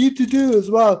enjoyable for you to do as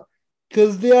well.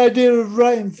 Because the idea of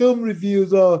writing film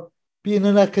reviews or being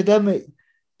an academic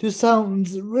just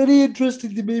sounds really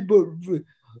interesting to me, but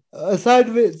aside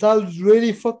of it, sounds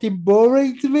really fucking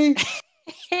boring to me,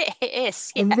 it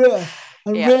is. and Yeah,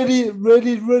 yeah, really,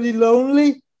 really, really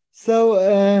lonely. So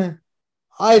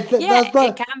I think yeah,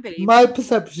 that's it can be. my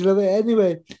perception of it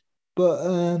anyway.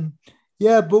 But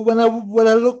yeah, but when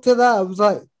I looked at that, I was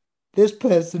like, this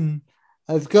person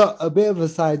has got a bit of a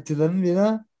side to them.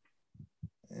 Yeah.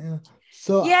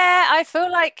 So Yeah, I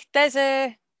feel like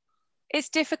it's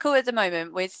difficult at the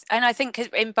moment and I think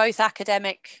in both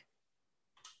academic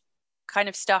kind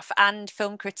of stuff and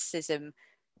film criticism,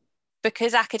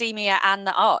 because academia and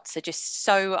the arts are just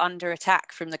so under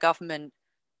attack from the government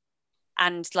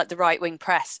and like the right wing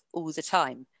press all the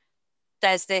time.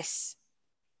 There's this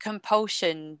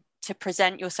compulsion to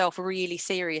present yourself really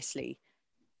seriously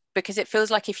because it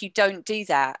feels like if you don't do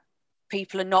that,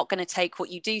 people are not going to take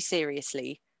what you do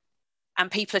seriously,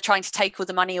 and people are trying to take all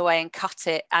the money away and cut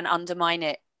it and undermine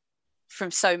it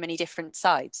from so many different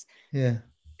sides. Yeah.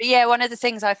 But yeah, one of the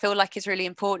things I feel like is really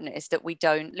important is that we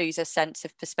don't lose a sense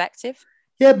of perspective.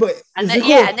 Yeah, but and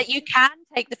that you can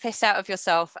take the piss out of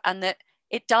yourself, and that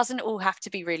it doesn't all have to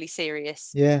be really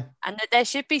serious. Yeah. And that there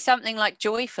should be something like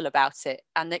joyful about it,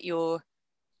 and that you're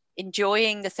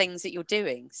enjoying the things that you're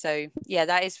doing. So yeah,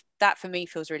 that for me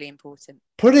feels really important.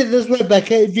 Put it this way,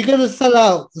 Becca, if you're gonna sell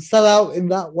out in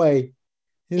that way,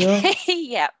 you know?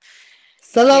 Yeah.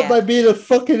 Sell out by being a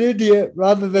fucking idiot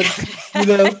rather than, you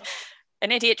know,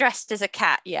 an idiot dressed as a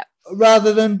cat, yeah.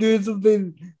 Rather than doing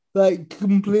something like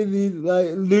completely like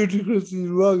ludicrously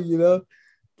wrong, you know?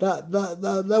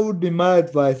 That would be my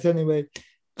advice anyway.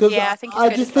 Because yeah, I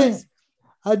just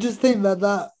think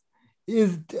that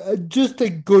is just a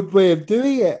good way of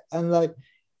doing it, and like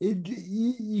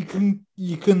you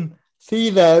can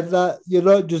see there that you're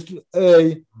not just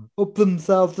up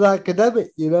themselves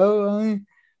academic, you know. I mean,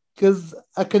 because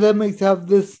academics have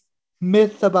this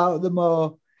myth about them,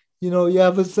 or you know, you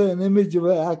have a certain image of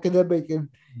an academic, and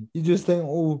you just think,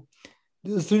 oh,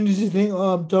 as soon as you think,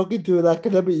 oh, I'm talking to an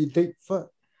academic, you think, fuck.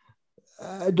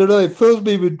 I don't know, it fills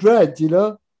me with dread, you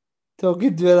know,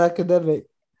 talking to an academic.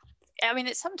 I mean,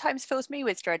 it sometimes fills me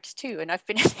with dread too, and I've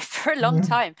been in it for a long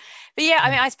time. But yeah,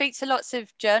 I mean, I speak to lots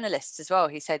of journalists as well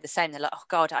who say the same. They're like, oh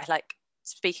God, I like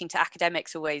speaking to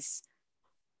academics always.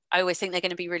 I always think they're going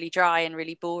to be really dry and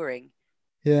really boring.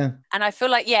 Yeah. And I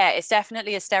feel like, yeah, it's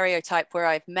definitely a stereotype where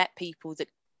I've met people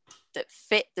that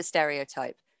fit the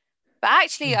stereotype. But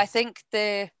actually, I think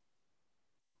it's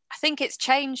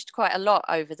changed quite a lot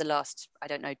over the last, I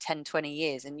don't know, 10, 20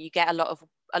 years. And you get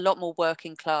a lot more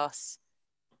working class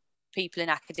people in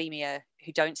academia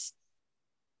who don't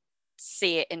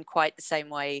see it in quite the same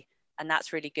way. And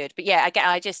that's really good. But yeah,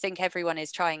 I just think everyone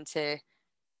is trying to,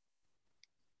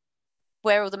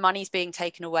 where all the money's being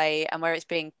taken away and where it's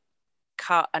being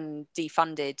cut and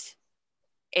defunded,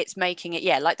 it's making it,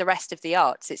 yeah, like the rest of the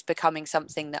arts, it's becoming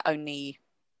something that only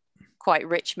quite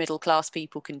rich middle class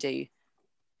people can do.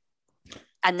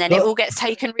 And then it all gets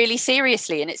taken really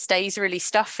seriously and it stays really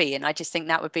stuffy. And I just think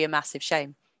that would be a massive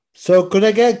shame. So could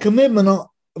I get a commitment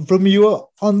from you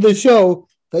on the show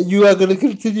that you are going to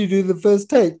continue doing the first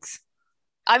takes?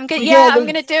 I'm going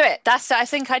to do it. I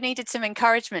think I needed some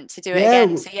encouragement to do it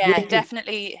again. So yeah,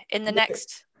 definitely in the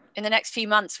next few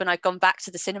months when I've gone back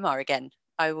to the cinema again,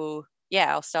 I'll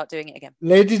start doing it again.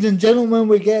 Ladies and gentlemen,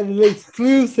 we're getting an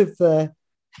exclusive there.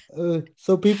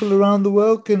 So people around the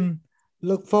world can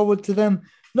look forward to them.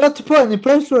 Not to put any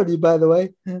pressure on you, by the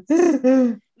way. No,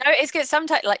 it's good.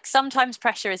 Sometimes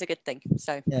pressure is a good thing.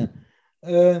 So yeah.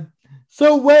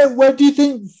 So where do you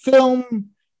think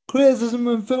film criticism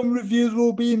and film reviews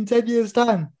will be in 10 years'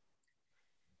 time?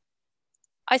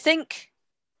 I think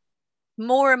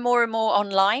more and more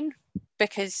online,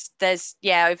 because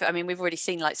we've already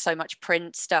seen like so much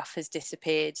print stuff has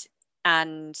disappeared,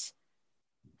 and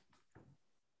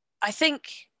I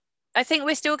think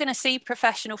we're still going to see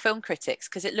professional film critics,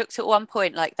 because it looked at one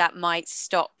point like that might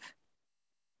stop.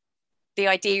 The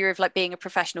idea of like being a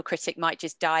professional critic might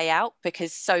just die out,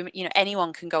 because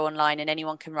anyone can go online and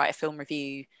anyone can write a film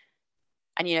review.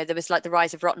 And there was like the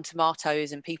rise of Rotten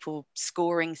Tomatoes and people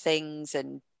scoring things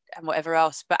and whatever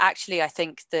else. But actually, I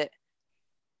think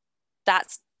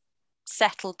that's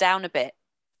settled down a bit.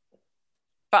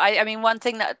 But I mean, one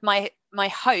thing that my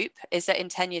hope is that in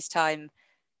 10 years' time,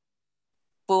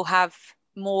 we'll have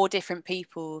more different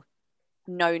people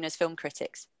known as film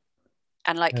critics.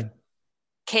 And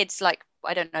kids, like,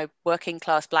 I don't know, working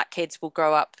class Black kids will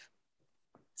grow up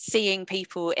seeing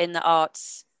people in the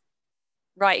arts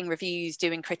writing reviews,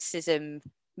 doing criticism,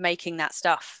 making that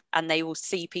stuff, and they will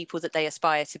see people that they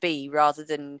aspire to be, rather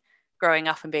than growing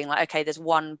up and being like, okay, there's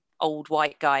one old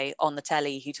white guy on the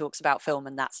telly who talks about film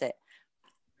and that's it.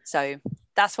 So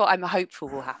that's what I'm hopeful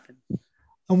will happen.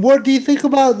 And what do you think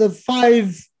about the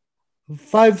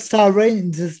five-star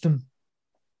rating system?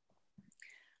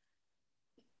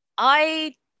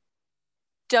 I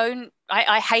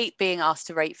hate being asked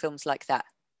to rate films like that,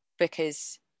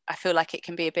 because I feel like it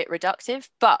can be a bit reductive.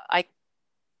 But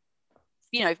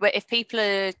if people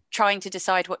are trying to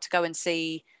decide what to go and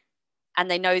see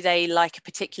and they know they like a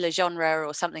particular genre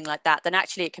or something like that, then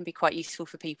actually it can be quite useful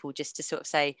for people just to sort of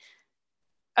say,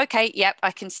 okay, yep,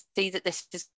 I can see that this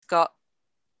has got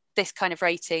this kind of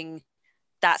rating.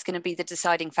 That's going to be the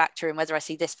deciding factor in whether I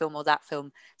see this film or that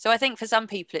film. So I think for some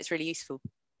people it's really useful.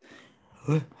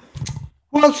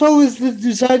 What's always the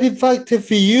deciding factor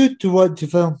for you to watch a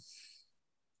film?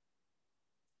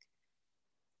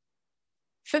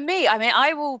 For me, I mean,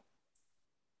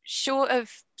 short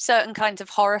of certain kinds of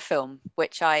horror film,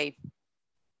 which I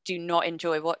do not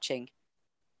enjoy watching,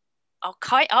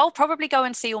 I'll probably go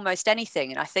and see almost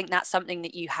anything. And I think that's something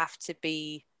that you have to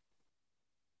be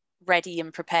ready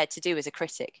and prepared to do as a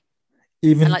critic.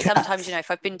 Even and like Cats. sometimes,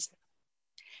 if I've been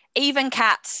even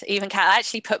Cats, I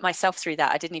actually put myself through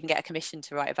that. I didn't even get a commission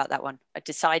to write about that one. I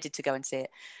decided to go and see it.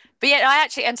 But yeah,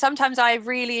 and sometimes I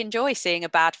really enjoy seeing a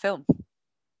bad film.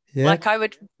 Yeah. Like I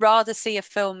would rather see a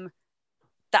film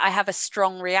that I have a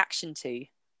strong reaction to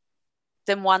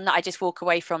than one that I just walk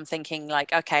away from thinking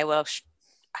like, okay, well,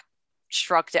 I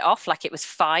shrugged it off like it was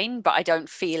fine, but I don't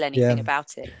feel anything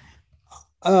about it.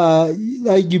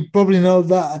 Like you probably know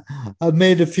that I've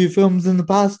made a few films in the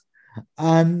past,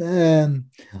 and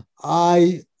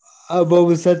I've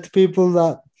always said to people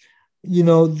that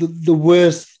the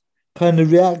worst kind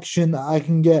of reaction I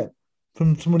can get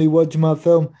from somebody watching my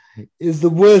film is the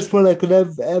worst one I could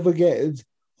ever get is,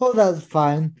 oh, that's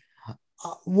fine.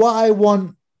 What I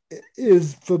want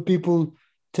is for people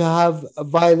to have a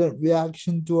violent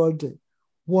reaction towards it,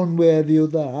 one way or the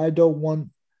other. I don't want,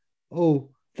 oh,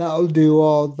 that'll do,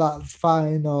 or that's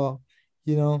fine, or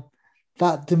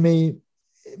that to me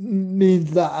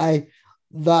means that I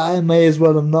may as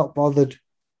well have not bothered.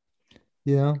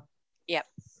 Yep.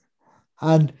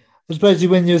 And especially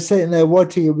when you're sitting there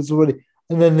watching it with somebody,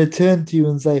 and then they turn to you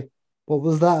and say, "What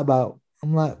was that about?"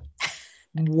 I'm like,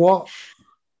 "What?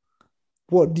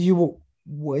 What do you?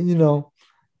 What,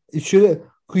 it should.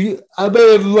 I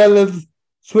may as well have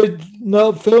switched,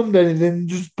 not filmed anything,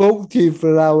 just spoke to you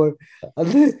for an hour,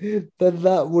 and then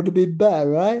that would have been better,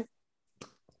 right?"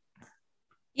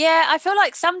 Yeah, I feel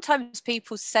like sometimes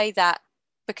people say that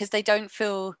because they don't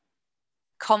feel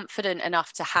confident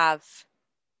enough to have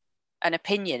an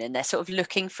opinion, and they're sort of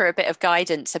looking for a bit of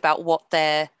guidance about what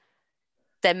they're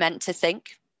meant to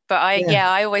think. But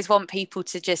I always want people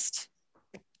to just,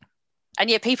 and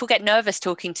yeah, people get nervous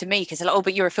talking to me because they're like, oh,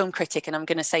 but you're a film critic and I'm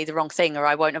going to say the wrong thing or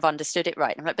I won't have understood it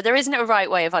right. And I'm like, but there isn't a right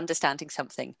way of understanding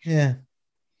something. Yeah.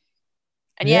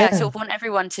 And yeah, I sort of want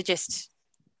everyone to just,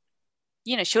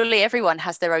 surely everyone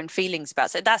has their own feelings about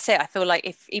it. So that's it. I feel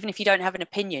like even if you don't have an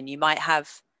opinion, you might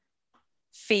have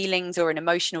feelings or an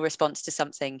emotional response to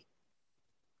something,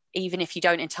 even if you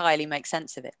don't entirely make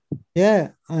sense of it.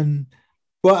 Yeah,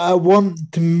 but I want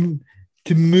to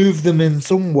move them in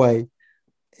some way.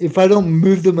 If I don't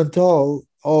move them at all,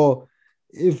 or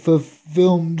if a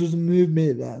film doesn't move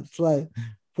me, that's like,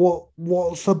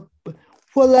 what's the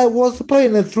point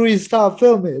in a 3-star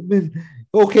film? I mean,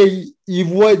 okay,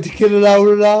 you've wanted to kill an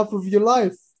hour and a half of your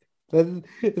life. Then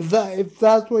if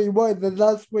that's what you want, then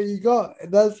that's what you got,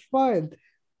 and that's fine.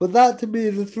 But that to me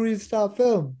is a 3-star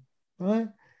film, right?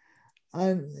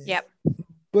 And yep.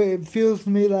 But it feels to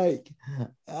me like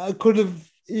I could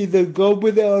have either gone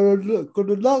with it or could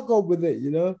have not gone with it.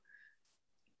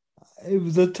 It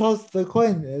was a toss of the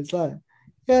coin. It's like,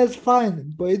 yeah, it's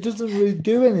fine, but it doesn't really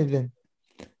do anything.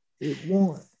 It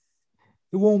won't.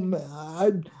 It won't.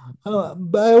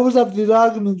 But I always have these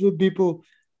arguments with people.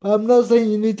 But I'm not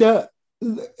saying you need to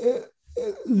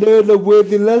learn a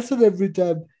worthy lesson every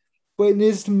time, but it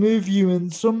needs to move you in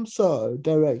some sort of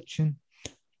direction.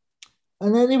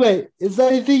 And anyway, is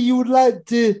there anything you would like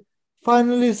to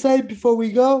finally say before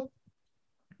we go?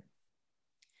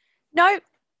 No,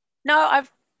 I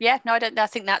don't. I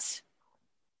think that's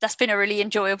been a really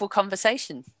enjoyable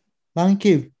conversation. Thank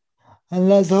you. And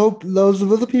let's hope loads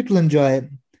of other people enjoy it.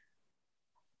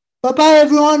 Bye-bye,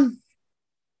 everyone.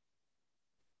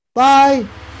 Bye.